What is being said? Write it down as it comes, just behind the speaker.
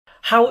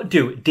How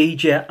do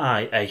DJI,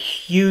 a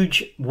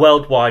huge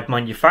worldwide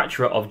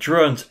manufacturer of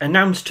drones,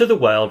 announce to the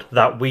world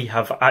that we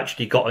have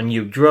actually got a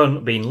new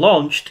drone being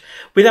launched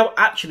without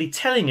actually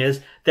telling us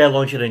they're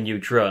launching a new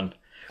drone?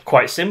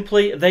 Quite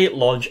simply, they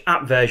launch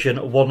app version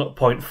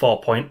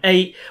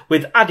 1.4.8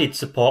 with added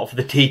support for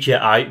the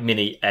DJI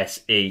Mini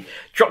SE.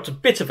 Dropped a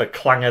bit of a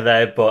clanger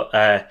there, but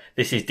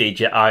this is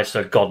DJI,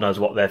 so God knows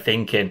what they're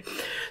thinking.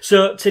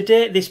 So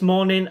today, this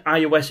morning,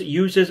 iOS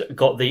users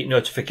got the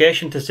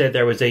notification to say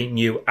there was a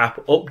new app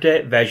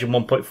update, version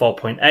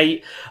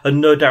 1.4.8, and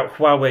no doubt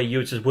Huawei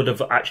users would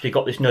have actually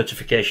got this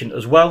notification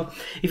as well.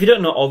 If you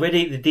don't know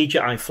already, the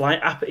DJI Fly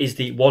app is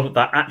the one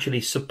that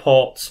actually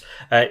supports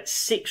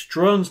 6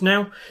 drones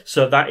now.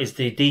 So that is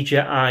the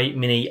DJI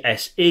Mini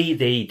SE,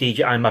 the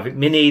DJI Mavic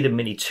Mini, the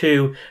Mini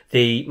 2,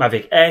 the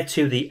Mavic Air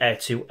 2, the Air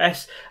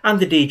 2S, and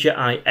the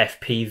DJI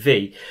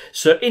FPV.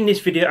 So in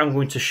this video, I'm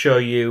going to show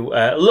you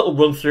a little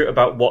run through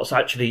about what's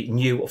actually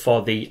new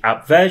for the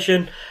app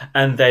version,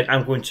 and then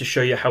I'm going to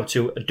show you how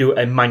to do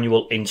a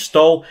manual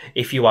install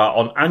if you are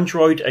on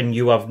Android and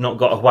you have not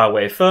got a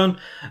Huawei phone.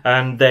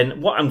 And then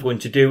what I'm going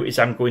to do is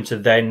I'm going to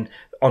then,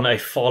 on a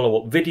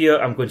follow-up video,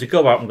 I'm going to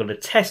go out, I'm going to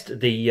test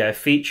the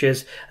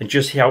features and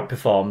just see how it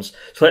performs.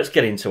 So let's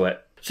get into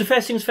it. So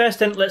first things first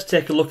then, let's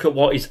take a look at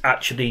what is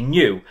actually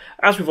new.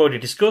 As we've already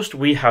discussed,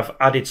 we have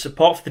added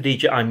support for the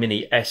DJI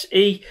Mini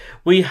SE.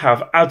 We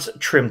have ads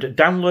trimmed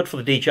download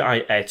for the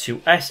DJI Air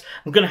 2S.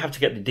 I'm going to have to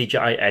get the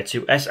DJI Air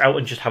 2S out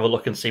and just have a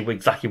look and see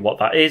exactly what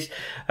that is.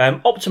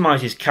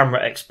 Optimizes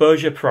camera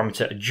exposure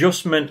parameter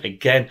adjustment.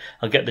 Again,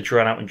 I'll get the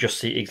drone out and just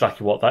see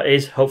exactly what that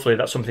is. Hopefully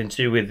that's something to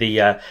do with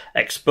the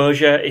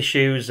exposure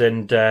issues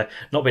and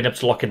not being able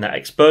to lock in that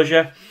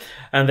exposure.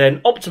 And then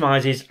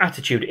optimizes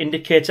attitude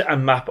indicator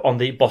and map on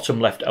the bottom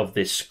left of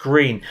this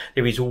screen.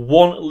 There is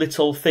one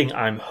little thing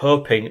I'm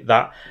hoping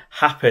that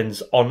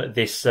happens on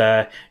this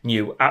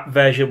new app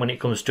version when it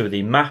comes to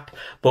the map.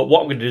 But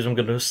what I'm going to do is I'm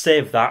going to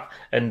save that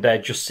and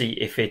just see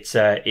if it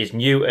is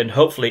new, and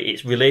hopefully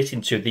it's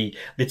relating to the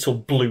little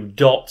blue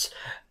dot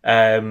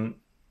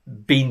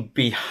being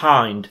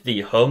behind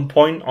the home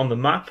point on the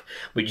map,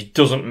 which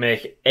doesn't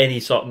make any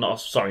sort of,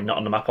 not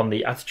on the map, on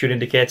the attitude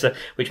indicator,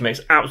 which makes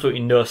absolutely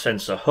no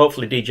sense. So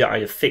hopefully DJI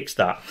have fixed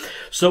that.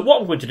 So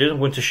what I'm going to do is I'm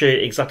going to show you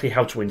exactly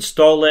how to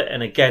install it.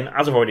 And again,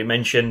 as I've already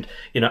mentioned,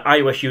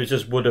 iOS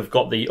users would have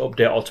got the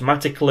update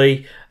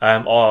automatically,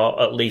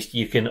 or at least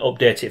you can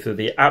update it through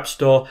the App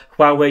Store.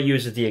 Huawei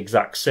uses the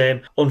exact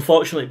same.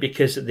 Unfortunately,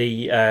 because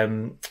the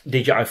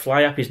DJI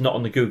Fly app is not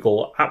on the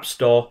Google App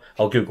Store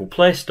or Google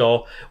Play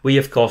Store, we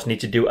of course need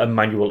to do a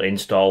manual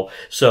install.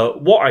 So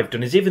what I've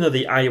done is, even though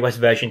the iOS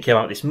version came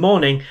out this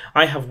morning,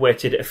 I have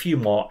waited a few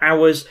more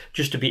hours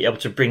just to be able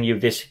to bring you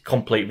this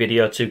complete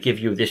video to give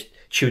you this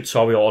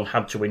tutorial on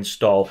how to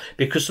install,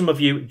 because some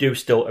of you do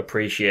still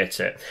appreciate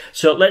it.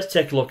 So let's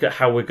take a look at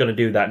how we're going to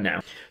do that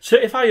now. So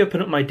if I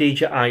open up my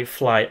DJI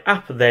Fly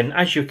app, then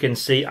as you can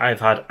see,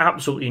 I've had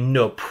absolutely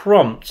no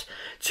prompt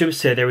to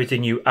say there is a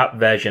new app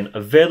version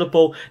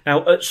available.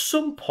 Now, at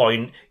some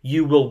point,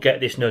 you will get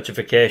this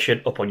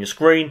notification up on your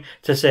screen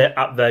to say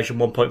app version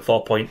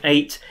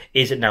 1.4.8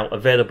 is now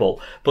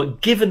available.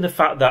 But given the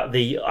fact that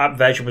the app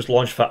version was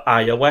launched for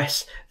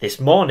iOS this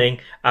morning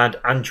and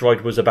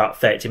Android was about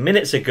 30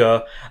 minutes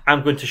ago,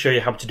 I'm going to show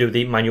you how to do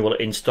the manual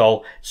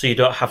install so you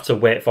don't have to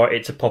wait for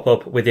it to pop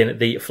up within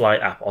the Fly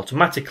app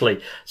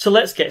automatically. So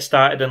let's get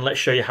started and let's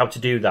show you how to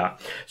do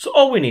that. So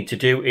all we need to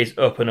do is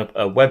open up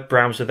a web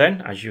browser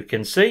then, as you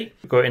can see.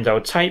 Go into our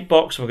type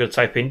box, and we're going to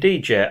type in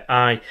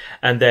DJI,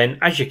 and then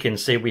as you can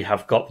see, we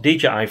have got the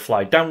DJI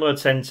Fly Download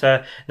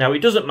Center. Now, it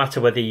doesn't matter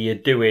whether you're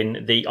doing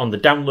on the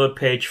download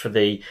page for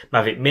the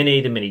Mavic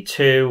Mini, the Mini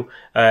 2,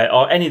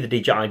 or any of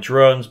the DJI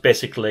drones,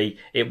 basically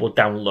it will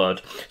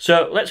download.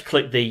 So let's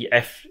click the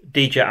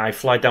DJI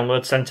Fly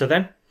Download Center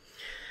then.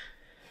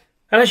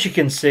 And as you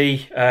can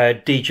see,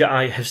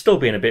 DJI have still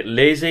been a bit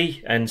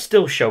lazy and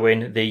still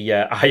showing the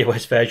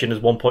iOS version as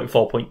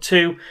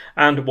 1.4.2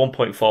 and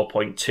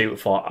 1.4.2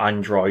 for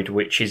Android,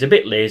 which is a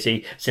bit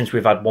lazy since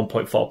we've had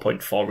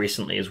 1.4.4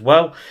 recently as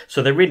well.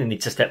 So they really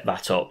need to step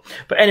that up.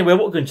 But anyway,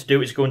 what we're going to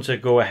do is going to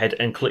go ahead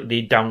and click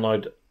the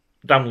download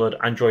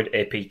Android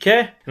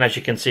APK. And as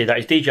you can see, that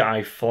is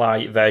DJI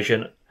Fly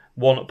version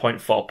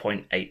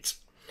 1.4.8.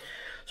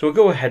 So we'll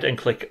go ahead and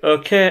click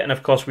OK, and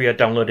of course we are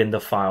downloading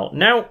the file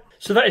now.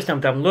 So that is now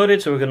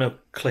downloaded, so we're going to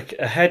click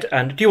ahead.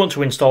 And do you want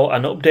to install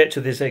an update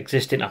to this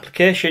existing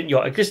application?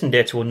 Your existing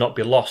data will not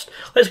be lost.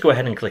 Let's go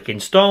ahead and click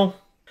install.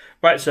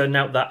 Right, so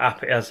now that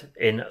app is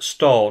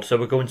installed. So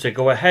we're going to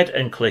go ahead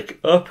and click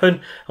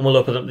open, and we'll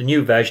open up the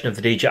new version of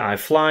the DJI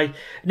Fly,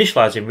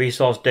 initializing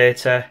resource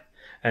data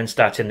and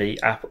starting the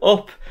app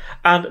up.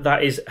 And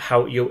that is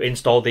how you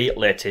install the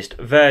latest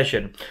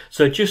version.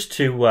 So just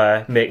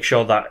to make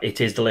sure that it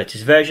is the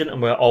latest version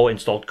and we're all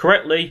installed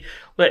correctly,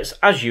 let's,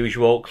 as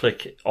usual,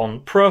 click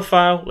on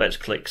Profile, let's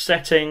click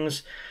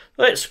Settings,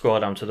 let's scroll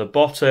down to the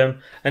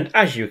bottom, and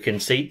as you can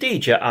see,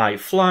 DJI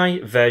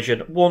Fly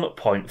version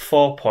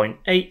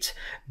 1.4.8,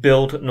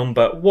 build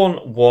number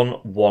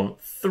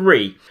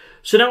 1113.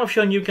 So now I've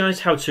shown you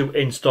guys how to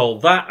install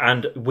that,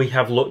 and we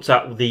have looked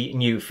at the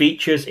new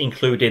features,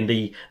 including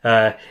the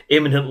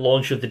imminent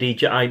launch of the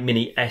DJI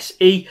Mini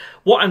SE.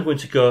 What I'm going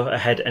to go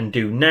ahead and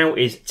do now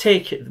is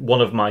take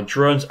one of my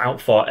drones out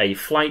for a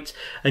flight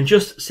and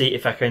just see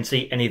if I can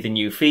see any of the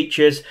new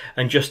features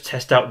and just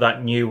test out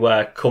that new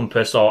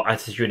compass or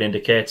attitude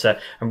indicator.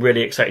 I'm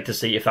really excited to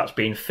see if that's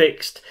been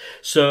fixed.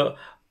 So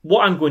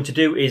what I'm going to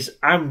do is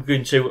I'm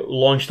going to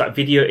launch that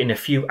video in a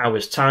few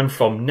hours time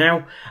from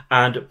now,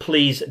 and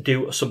please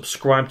do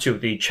subscribe to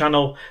the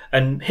channel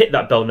and hit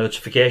that bell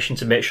notification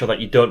to make sure that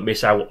you don't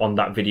miss out on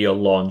that video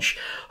launch.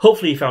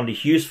 Hopefully you found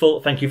it useful.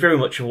 Thank you very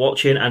much for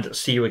watching, and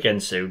see you again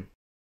soon.